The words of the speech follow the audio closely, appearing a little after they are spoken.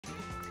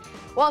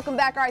Welcome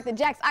back. All right, the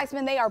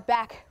Jacksonville Icemen, they are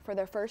back for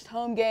their first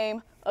home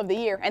game of the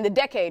year and the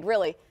decade,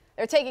 really.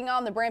 They're taking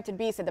on the Brampton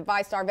Beasts at the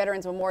VyStar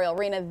Veterans Memorial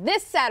Arena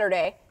this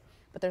Saturday,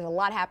 but there's a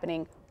lot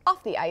happening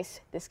off the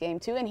ice this game,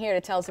 too, and here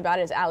to tell us about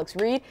it is Alex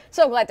Reed.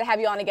 So glad to have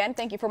you on again.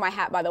 Thank you for my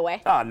hat, by the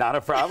way. Oh, not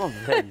a problem.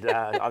 And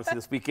obviously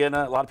this weekend,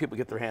 a lot of people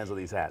get their hands on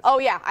these hats. Oh,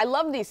 yeah, I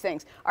love these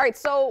things. All right,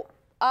 so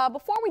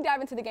before we dive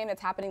into the game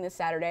that's happening this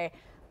Saturday,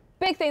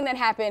 big thing that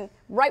happened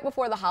right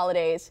before the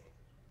holidays,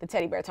 the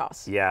teddy bear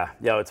toss. Yeah,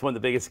 it's one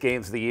of the biggest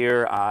games of the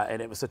year,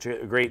 and it was such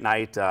a great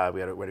night.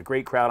 We had a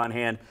great crowd on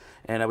hand,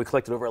 and we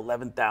collected over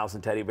 11,000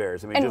 teddy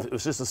bears. I mean, it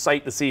was just a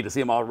sight to see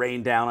them all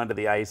rain down onto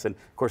the ice, and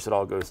of course it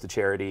all goes to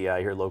charity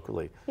here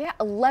locally. Yeah,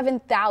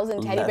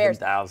 11,000 teddy bears.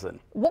 11,000.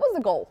 What was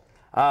the goal?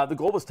 The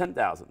goal was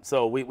 10,000,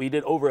 so we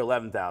did over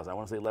 11,000. I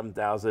want to say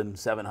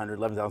 11,700,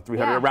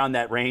 11,300, around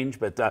that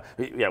range. But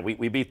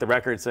we beat the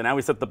record, so now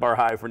we set the bar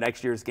high for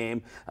next year's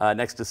game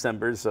next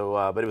December.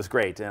 So, but it was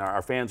great, and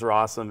our fans were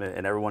awesome,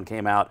 and everyone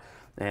came out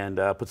and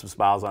put some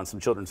smiles on some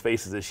children's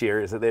faces this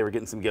year, so they were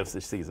getting some gifts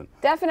this season.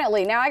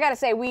 Definitely. Now I got to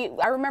say,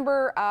 I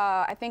remember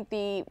I think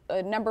the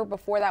number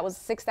before that was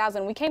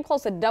 6,000. We came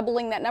close to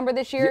doubling that number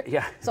this year.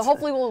 Yeah. So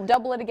hopefully we'll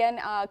double it again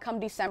come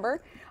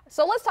December.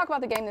 So let's talk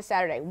about the game this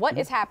Saturday. What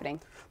is happening?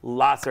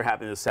 Lots are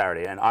happening this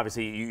Saturday, and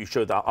obviously you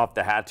showed off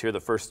the hats here. The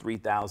first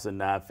 3,000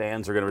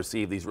 fans are going to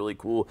receive these really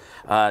cool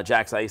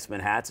Jack's Iceman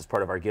hats as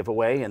part of our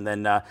giveaway, and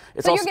then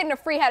it's so you're getting a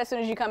free hat as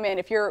soon as you come in.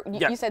 If you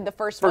said the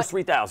first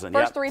 3,000.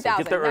 First 3,000. So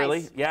get there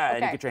early, nice.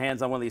 and you get your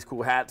hands on one of these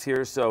cool hats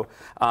here. So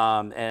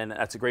and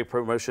that's a great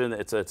promotion.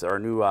 It's our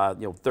new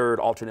third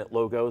alternate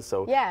logo,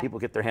 so people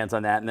get their hands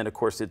on that. And then of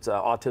course it's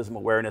Autism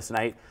Awareness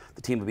Night.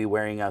 The team will be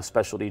wearing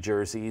specialty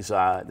jerseys,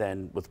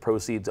 then with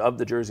proceeds of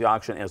the jersey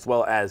auction, as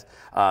well as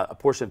a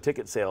portion of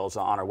ticket sales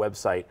on our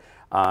website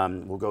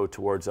will go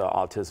towards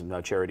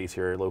autism charities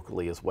here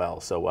locally as well.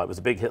 So it was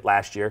a big hit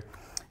last year.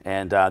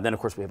 And then, of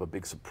course, we have a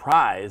big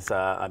surprise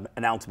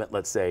announcement,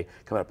 let's say,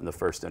 coming up in the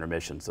first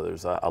intermission. So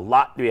there's a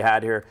lot to be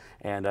had here.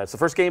 And it's the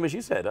first game, as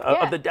you said,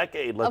 of the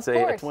decade, let's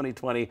say, of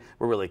 2020.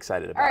 We're really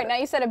excited about it. All right, now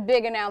you said a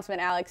big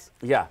announcement, Alex.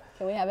 Yeah.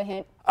 Can we have a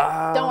hint?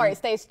 Don't worry, it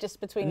stays just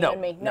between you and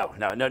me. No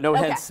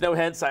hints, no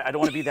hints. I don't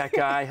want to be that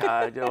guy.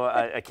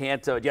 I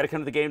can't. You got to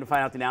come to the game to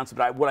find out the announcement.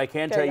 But what I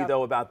can tell you,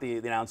 though, about the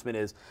announcement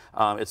is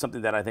it's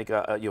something that I think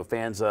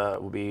fans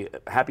will be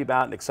happy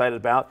about and excited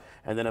about.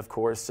 And then, of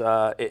course,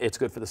 it's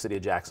good for the city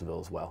of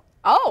Jacksonville as well.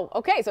 Oh,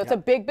 okay. So it's a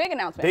big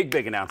announcement.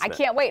 Big announcement. I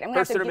can't wait.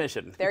 First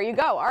intermission. There you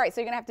go. All right. So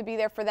you're going to have to be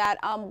there for that.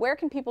 Where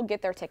can people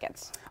get their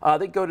tickets?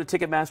 They go to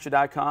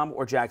Ticketmaster.com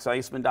or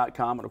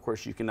JacksIceman.com. And, of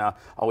course, you can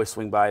always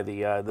swing by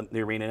the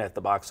arena at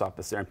the box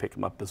office there and pick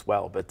them up as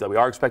well. But we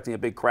are expecting a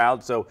big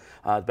crowd, so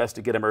best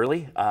to get them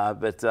early.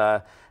 But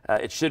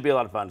it should be a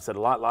lot of fun. So a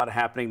lot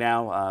happening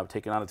now,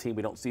 taking on a team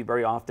we don't see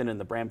very often in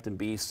the Brampton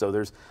Beasts. So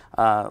there's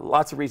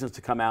lots of reasons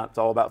to come out. It's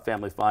all about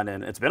family fun.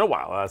 And it's been a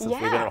while since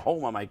we've been at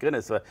home. Oh, my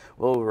goodness, well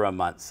over a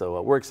month. So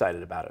we're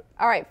excited about it.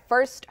 All right,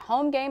 first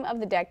home game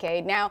of the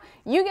decade. Now,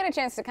 you get a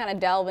chance to kind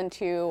of delve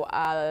into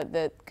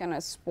the kind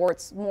of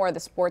sports, more of the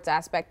sports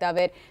aspect of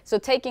it. So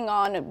taking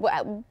on,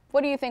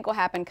 what do you think will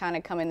happen kind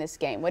of come in this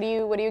game? What are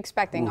you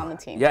expecting on the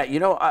team?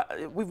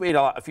 Yeah, we've made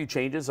a few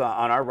changes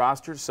on our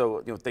roster,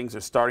 so things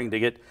are starting to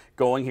get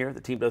going here.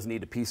 The team does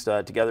need to piece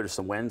together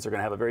some wins. They're going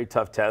to have a very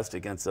tough test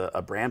against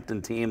a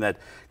Brampton team that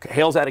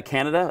hails out of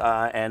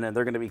Canada, and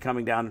they're going to be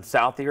coming down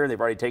south here. They've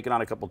already taken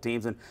on a couple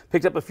teams and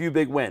picked up a few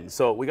big wins.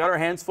 So we got our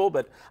hands full,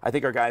 but I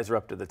think our guys are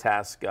up to the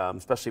task,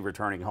 especially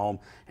returning home.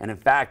 And in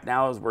fact,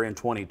 now as we're in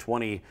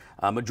 2020,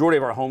 majority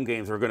of our home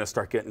games are going to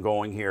start getting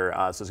going here. So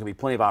there's going to be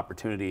plenty of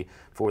opportunity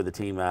for the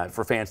team,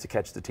 for fans to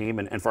catch the team,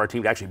 and for our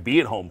team to actually be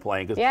at home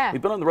playing, because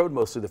we've been on the road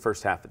mostly the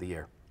first half of the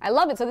year. I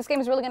love it. So this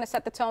game is really going to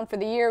set the tone for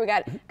the year. We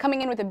got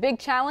coming in with a big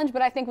challenge,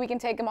 but I think we can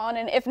take them on.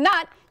 And if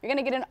not, you're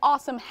going to get an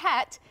awesome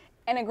hat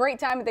and a great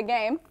time at the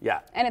game.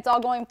 Yeah. And it's all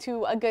going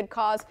to a good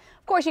cause.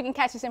 Of course, you can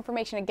catch this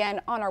information again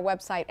on our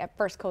website at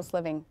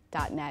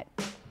firstcoastliving.net.